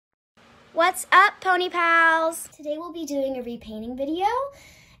What's up, Pony Pals? Today we'll be doing a repainting video,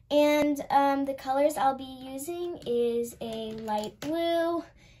 and the colors I'll be using is a light blue,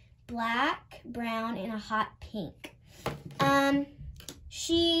 black, brown, and a hot pink.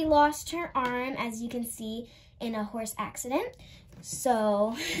 She lost her arm, as you can see, in a horse accident,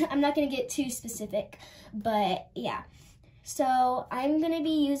 so I'm not gonna get too specific, but yeah. So I'm gonna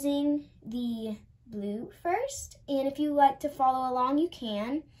be using the blue first, and if you like to follow along, you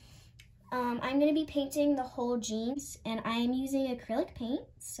can. I'm going to be painting the whole jeans, and I am using acrylic paint,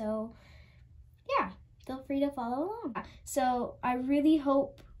 so yeah, feel free to follow along. So I really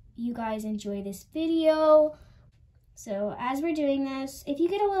hope you guys enjoy this video. So as we're doing this, if you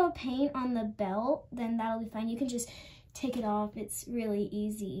get a little paint on the belt, then that'll be fine. You can just take it off. It's really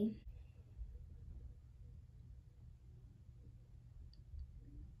easy.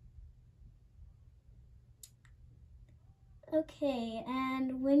 Okay,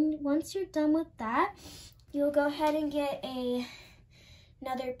 and once you're done with that, you'll go ahead and get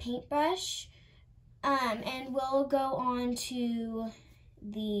another paintbrush, and we'll go on to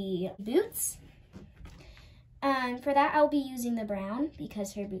the boots. For that, I'll be using the brown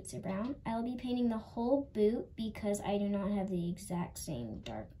because her boots are brown. I'll be painting the whole boot because I do not have the exact same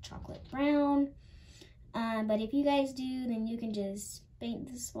dark chocolate brown. But if you guys do, then you can just paint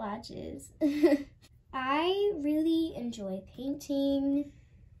the splotches. I really enjoy painting,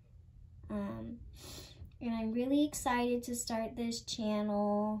 and I'm really excited to start this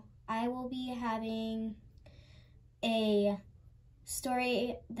channel. I will be having the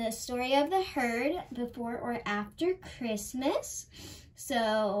story of the herd before or after Christmas,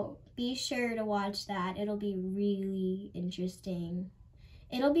 so be sure to watch that. It'll be really interesting.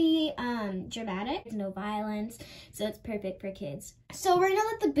 It'll be dramatic, no violence, so it's perfect for kids. So we're gonna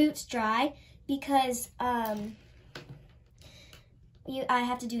let the boots dry, because I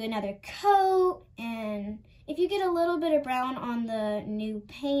have to do another coat, and if you get a little bit of brown on the new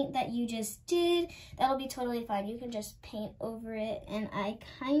paint that you just did, that'll be totally fine. You can just paint over it, and I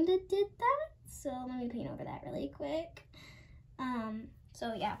kind of did that, so let me paint over that really quick.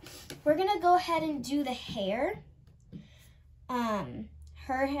 So yeah, we're gonna go ahead and do the hair.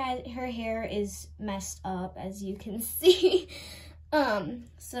 Her hair is messed up, as you can see.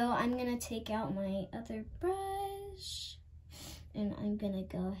 So I'm gonna take out my other brush, and I'm gonna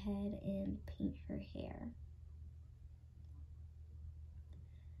go ahead and paint her hair.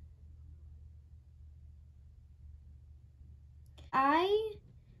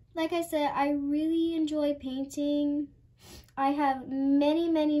 Like I said, I really enjoy painting. I have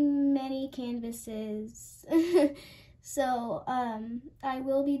many canvases. So, I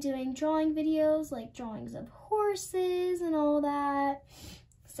will be doing drawing videos, like drawings of horses and all that.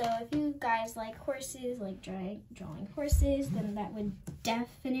 So if you guys like horses, like drawing horses, then that would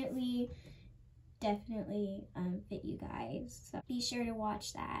definitely fit you guys. So be sure to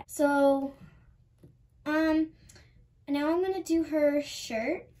watch that. So, now I'm gonna do her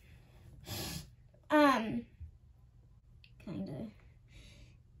shirt.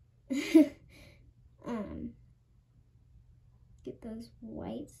 Get those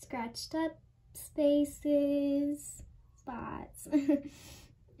white scratched up spots.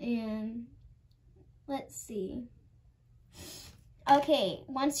 And let's see. Okay,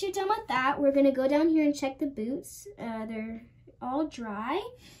 once you're done with that, we're gonna go down here and check the boots. They're all dry.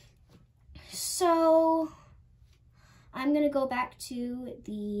 So I'm gonna go back to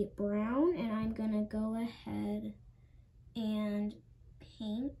the brown, and I'm gonna go ahead and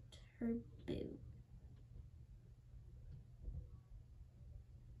paint her boot.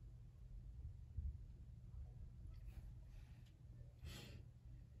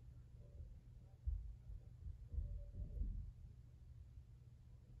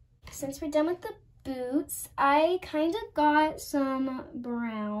 Since we're done with the boots, I kind of got some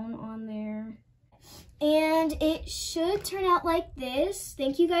brown on there, and it should turn out like this.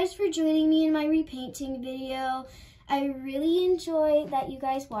 Thank you guys for joining me in my repainting video. I really enjoy that you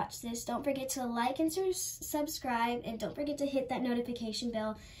guys watch this. Don't forget to like and subscribe, and don't forget to hit that notification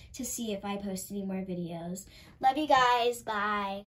bell to see if I post any more videos. Love you guys. Bye.